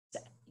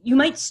you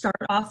might start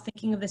off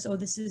thinking of this, oh,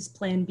 this is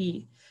plan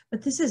B,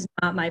 but this is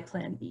not my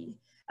plan B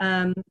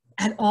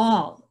at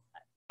all.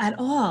 At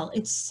all.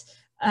 It's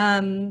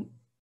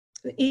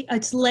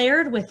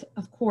layered with,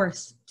 of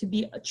course, to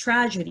be a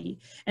tragedy,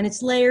 and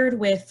it's layered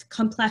with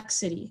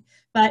complexity.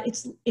 But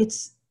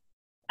it's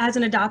as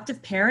an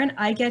adoptive parent,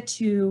 I get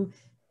to,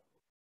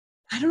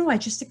 I don't know, I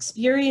just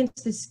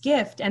experienced this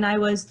gift, and I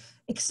was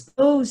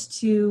exposed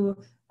to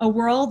a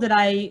world that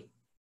I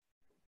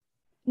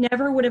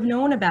never would have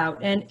known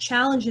about, and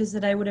challenges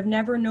that I would have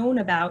never known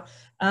about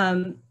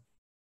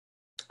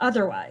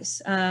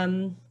otherwise.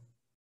 And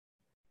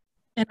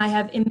I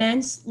have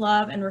immense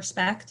love and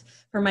respect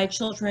for my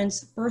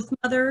children's birth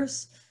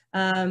mothers.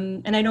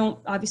 And I don't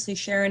obviously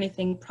share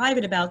anything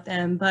private about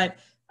them, but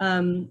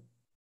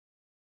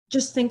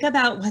just think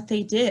about what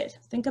they did.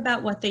 Think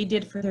about what they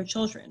did for their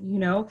children, you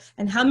know,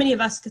 and how many of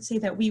us could say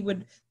that we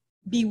would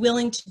be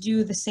willing to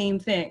do the same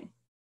thing